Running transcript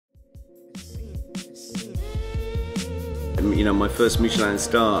you know, my first Michelin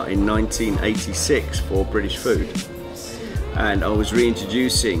star in 1986 for British food. And I was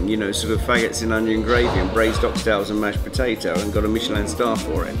reintroducing, you know, sort of faggots in onion gravy and braised oxtails and mashed potato, and got a Michelin star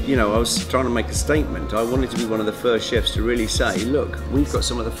for it. You know, I was trying to make a statement. I wanted to be one of the first chefs to really say, look, we've got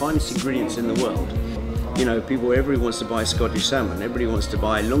some of the finest ingredients in the world. You know, everybody wants to buy Scottish salmon, everybody wants to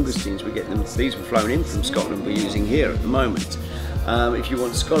buy langoustines. We get them, these were flown in from Scotland, we're using here at the moment. If you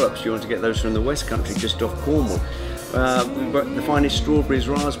want scallops, you want to get those from the West Country, just off Cornwall. We've got the finest strawberries,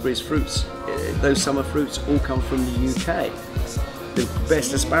 raspberries, fruits. Those summer fruits all come from the UK. The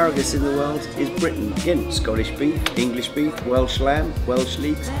best asparagus in the world is Britain. Again, Scottish beef, English beef, Welsh lamb, Welsh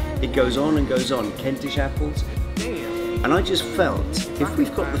leeks. It goes on and goes on. Kentish apples. And I just felt, if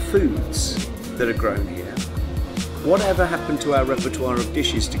we've got the foods that are grown here, whatever happened to our repertoire of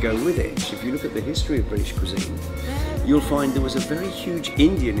dishes to go with it? If you look at the history of British cuisine, you'll find there was a very huge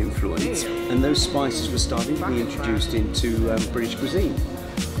Indian influence, and those spices were starting to be introduced into British cuisine.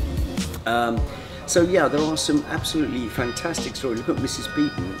 So yeah, there are some absolutely fantastic stories. Look at Mrs.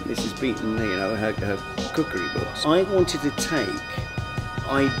 Beaton, you know, her cookery books. I wanted to take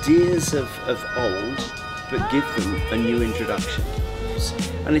ideas of old, but give them a new introduction.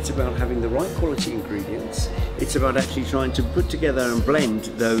 And it's about having the right quality ingredients. It's about actually trying to put together and blend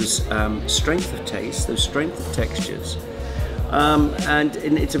those strength of taste, those strength of textures. And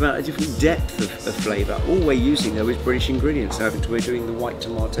it's about a different depth of flavour. All we're using though is British ingredients. So we're doing the white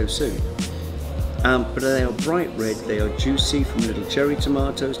tomato soup. But they are bright red, they are juicy, from little cherry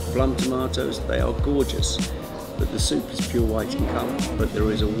tomatoes to plum tomatoes. They are gorgeous. But the soup is pure white in colour. But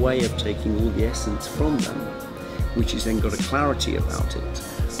there is a way of taking all the essence from them, which has then got a clarity about it.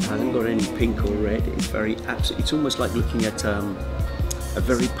 It hasn't got any pink or red. It's very it's almost like looking at a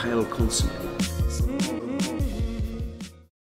very pale consommé.